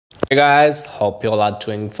Hey guys, hope you all are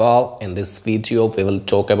doing well. In this video we will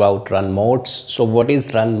talk about run modes. So what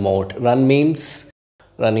is run mode? Run means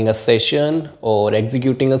running a session or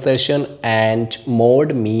executing a session, and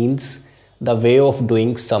mode means the way of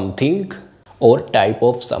doing something or type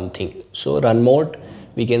of something. So run mode,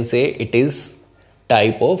 we can say it is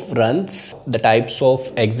type of runs, the types of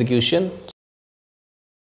execution.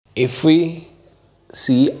 If we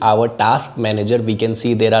see our task manager, we can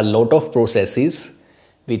see there are a lot of processes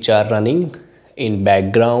which are running in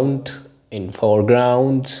background, in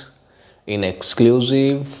foreground, in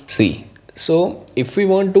exclusive. See, so if we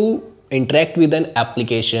want to interact with an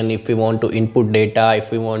application, if we want to input data,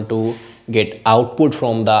 if we want to get output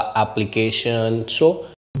from the application, so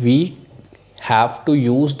we have to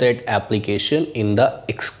use that application in the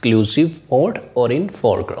exclusive mode or in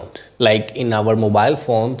foreground. Like in our mobile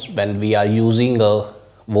phones, when we are using a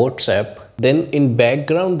WhatsApp, then in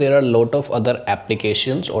background there are a lot of other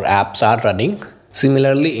applications or apps are running.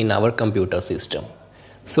 Similarly in our computer system.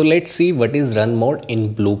 So let's see what is run mode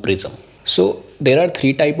in Blue Prism. So there are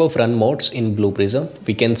three types of run modes in Blue Prism.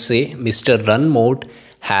 We can say Mr. Run mode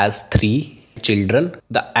has three children.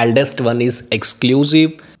 The eldest one is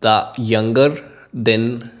exclusive, the younger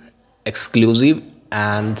than exclusive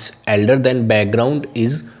and elder than background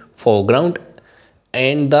is foreground,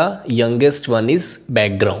 and the youngest one is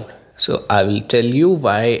background. So I will tell you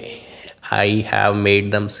why I have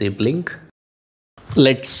made them sibling.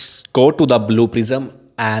 Let's go to the Blue Prism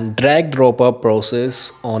and drag drop a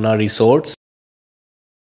process on a resource,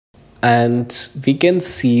 and we can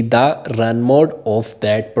see the run mode of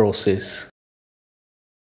that process.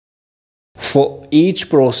 For each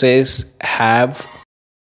process have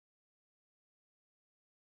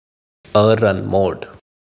a run mode.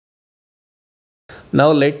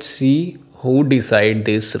 Now let's see who decide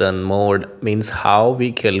this run mode, means how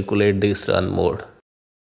we calculate this run mode,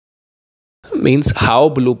 means how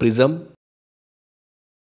Blue Prism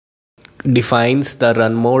defines the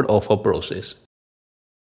run mode of a process.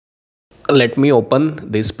 Let me open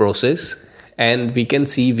this process, and we can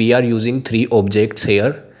see we are using three objects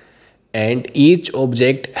here, and each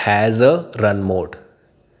object has a run mode.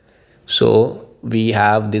 So we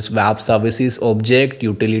have this web services object,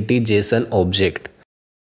 utility JSON object.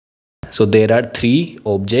 So there are three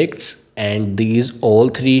objects and these all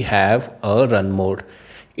three have a run mode.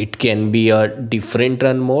 It can be a different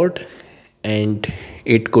run mode and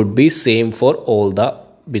it could be same for all the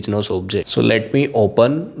business objects. So let me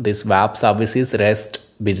open this web services REST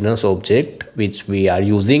business object which we are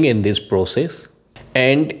using in this process,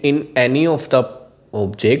 and in any of the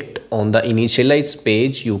object on the initialize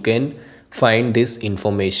page you can find this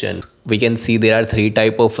information. We can see there are three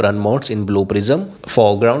types of run modes in Blue Prism: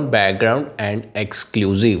 foreground, background and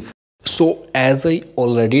exclusive. So as I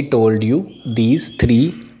already told you, these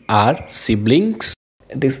three are siblings.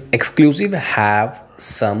 This exclusive have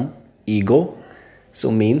some ego. So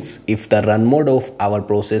means if the run mode of our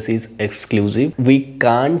process is exclusive, we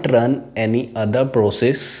can't run any other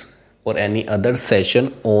process or any other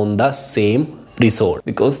session on the same resource,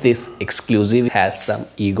 because this exclusive has some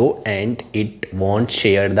ego and it won't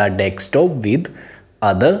share the desktop with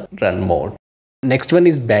other run mode. Next one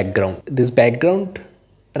is background. This background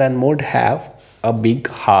run mode have a big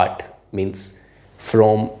heart, means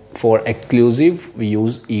for exclusive we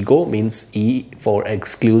use ego, means E for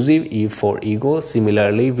exclusive, E for ego.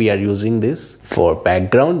 Similarly we are using this for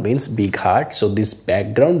background, means big heart. So this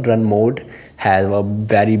background run mode has a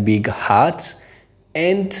very big heart,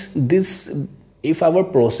 and this, if our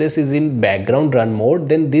process is in background run mode,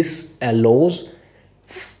 then this allows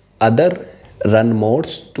other run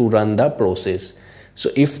modes to run the process. So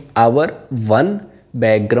if our one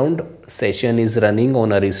background session is running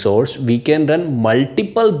on a resource, we can run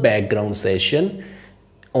multiple background session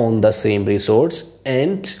on the same resource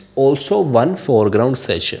and also one foreground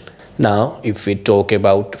session. Now if we talk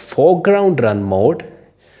about foreground run mode,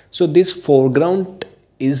 so this foreground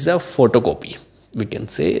is a photocopy. We can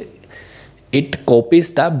say it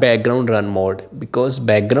copies the background run mode, because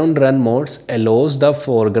background run modes allows the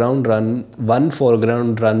foreground run one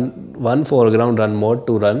foreground run mode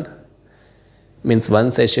to run, means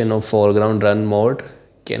one session of foreground run mode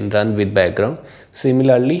can run with background.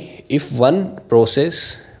 Similarly, if one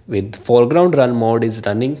process with foreground run mode is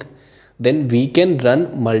running, then we can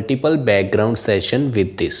run multiple background session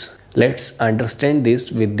with this. Let's understand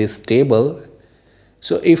this with this table.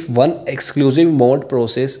 So if one exclusive mode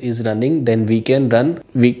process is running, then we can run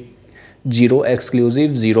with 0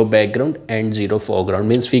 exclusive, 0 background and 0 foreground,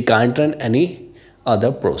 means we can't run any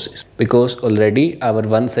other process because already our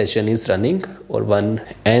one session is running or one.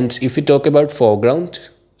 And if we talk about foreground,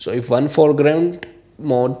 so if one foreground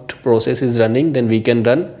mode process is running, then we can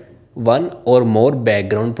run one or more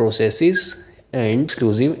background processes and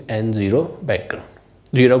exclusive and zero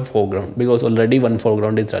foreground, because already one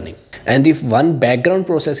foreground is running. And if one background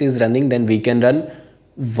process is running, then we can run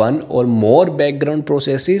one or more background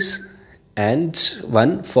processes and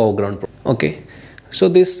one foreground. Okay, so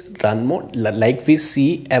this run mode, like we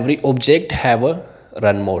see every object have a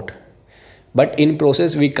run mode, but in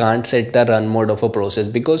process we can't set the run mode of a process,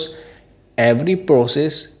 because every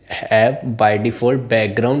process have by default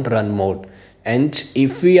background run mode. And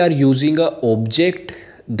if we are using a object,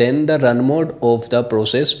 then the run mode of the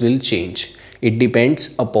process will change. It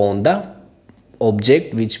depends upon the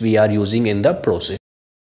object which we are using in the process.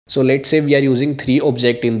 So let's say we are using 3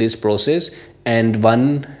 objects in this process, and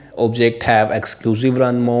one object have exclusive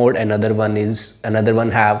run mode, another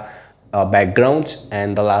one have backgrounds,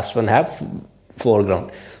 and the last one have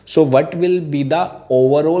foreground. So what will be the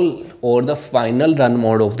overall or the final run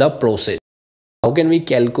mode of the process? How can we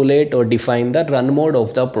calculate or define the run mode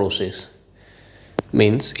of the process?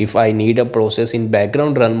 Means if I need a process in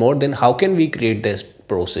background run mode, then how can we create this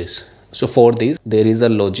process? So for this there is a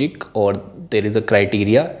logic, or there is a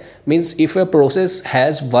criteria. Means if a process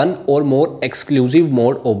has one or more exclusive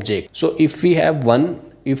mode object. So if we have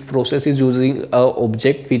if process is using a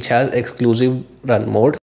object which has exclusive run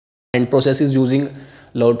mode, and process is using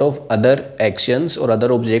lot of other actions or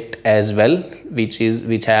other object as well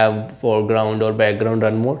which have foreground or background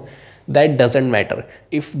run mode, that doesn't matter.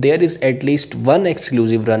 If there is at least one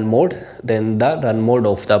exclusive run mode, then the run mode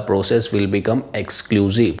of the process will become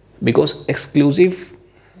exclusive, because exclusive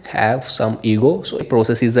have some ego. So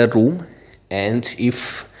process is a room, and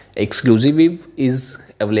if exclusive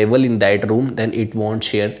is available in that room, then it won't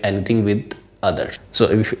share anything with others. So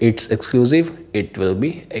if it's exclusive, it will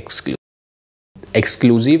be exclusive.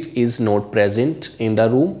 Exclusive is not present in the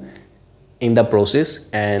room in the process,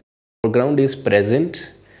 and foreground is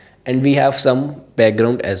present, and we have some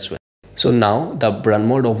background as well. So now the run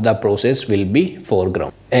mode of the process will be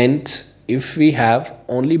foreground. And if we have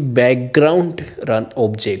only background run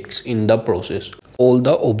objects in the process, all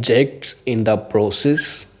the objects in the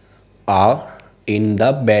process are in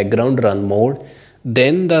the background run mode,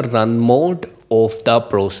 then the run mode of the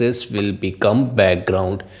process will become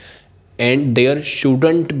background, and there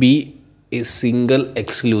shouldn't be a single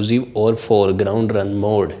exclusive or foreground run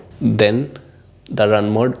mode. Then the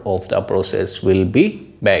run mode of the process will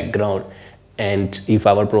be background. And if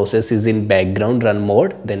our process is in background run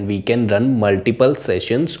mode, then we can run multiple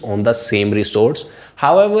sessions on the same resource.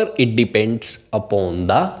 However, it depends upon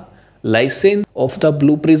the license of the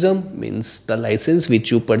Blue Prism. Means the license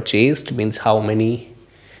which you purchased, means how many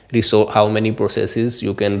processes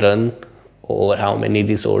you can run, or how many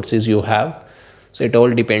resources you have. So it all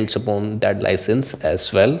depends upon that license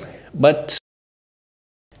as well. But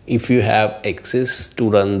if you have access to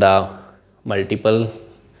run the multiple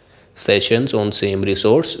sessions on same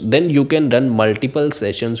resource, then you can run multiple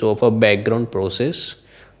sessions of a background process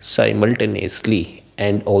simultaneously,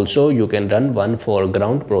 and also you can run one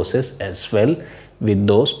foreground process as well with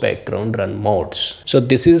those background run modes. So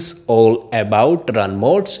this is all about run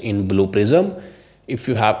modes in Blue Prism. If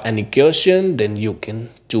you have any question, then you can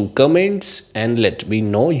do comments and let me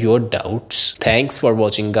know your doubts. Thanks for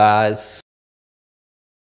watching, guys.